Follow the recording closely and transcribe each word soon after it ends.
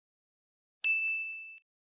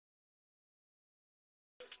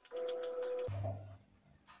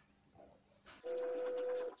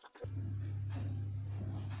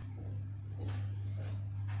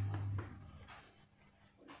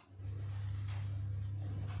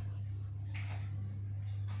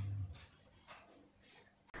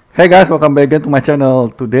Hey guys, welcome back again to my channel.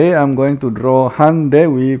 Today I'm going to draw Han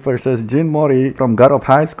Dae-Wi versus Jin Mori from God of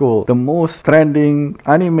High School, the most trending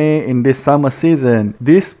anime in this summer season.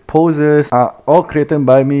 These poses are all created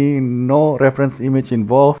by me, no reference image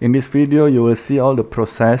involved. In this video you will see all the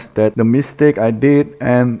process, that the mistake I did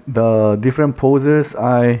and the different poses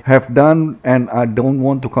I have done and I don't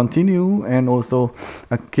want to continue, and also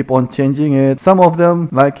I keep on changing it. Some of them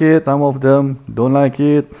like it, some of them don't like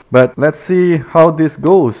it, but let's see how this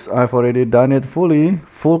goes. I've already done it fully,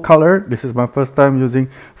 full colored. This is my first time using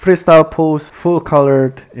freestyle pose, full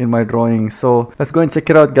colored in my drawing. So let's go and check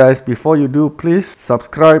it out, guys. Before you do, please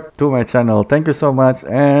subscribe to my channel. Thank you so much,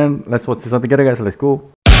 and let's watch this one together, guys. Let's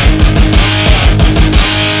go.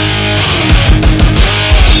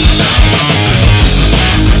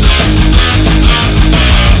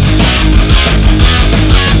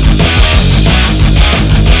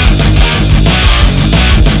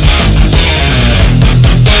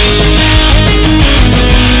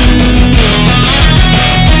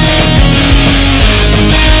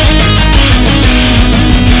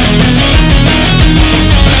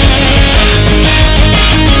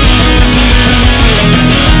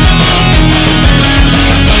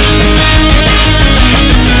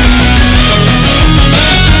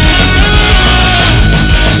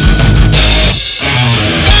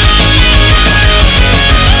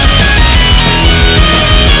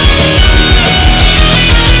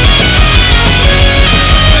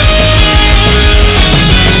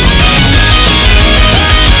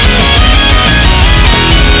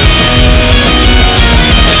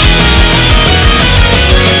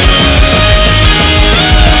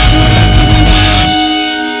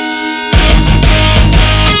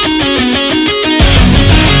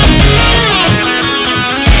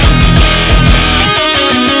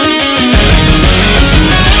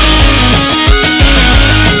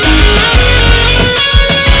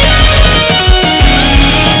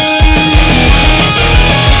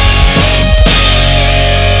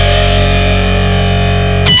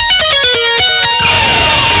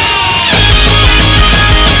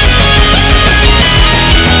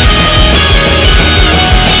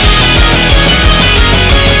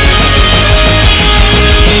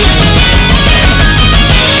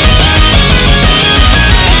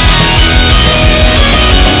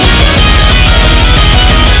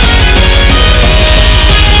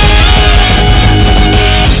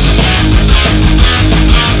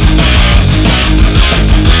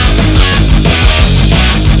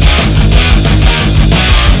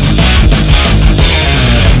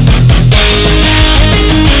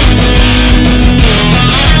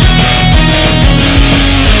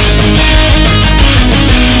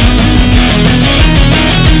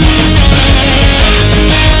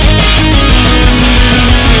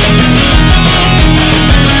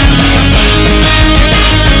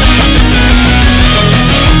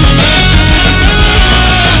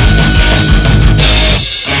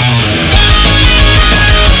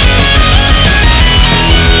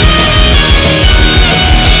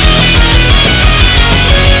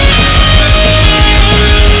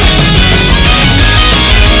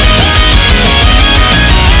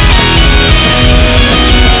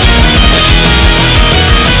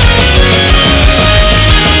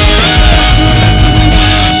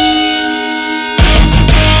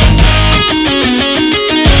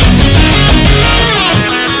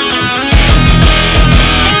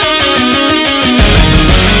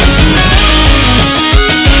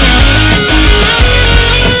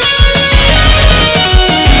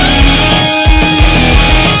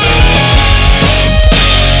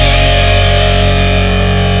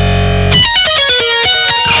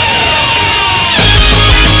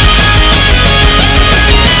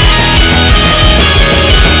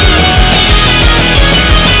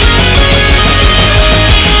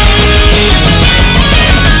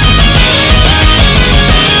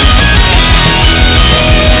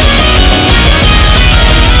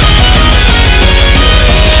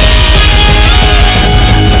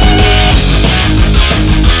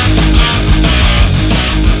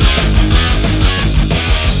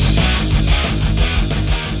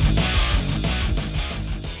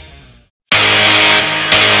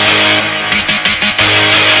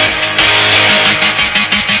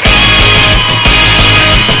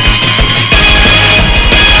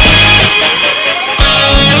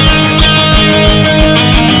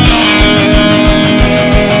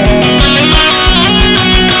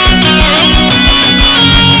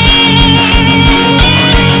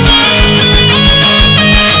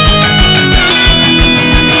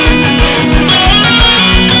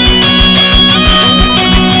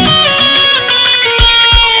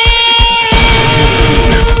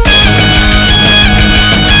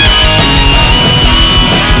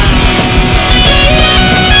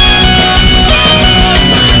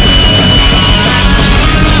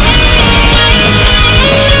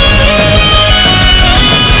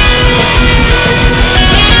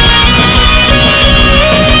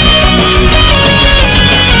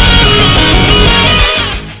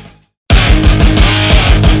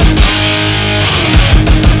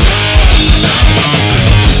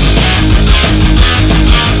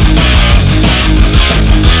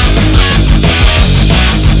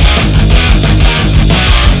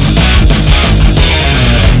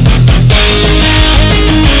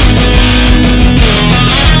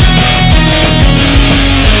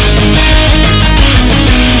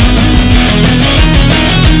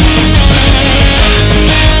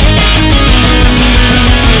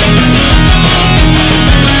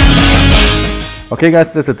 Okay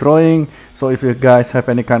guys, that's a drawing. So if you guys have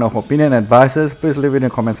any kind of opinion, advices, please leave it in the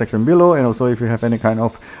comment section below. And also if you have any kind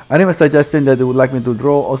of anime suggestion that you would like me to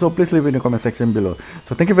draw, also please leave it in the comment section below.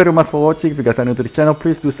 So thank you very much for watching. If you guys are new to the channel,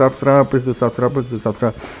 please do subscribe, please do subscribe, please do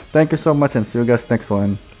subscribe. Thank you so much and see you guys next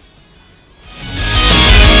one.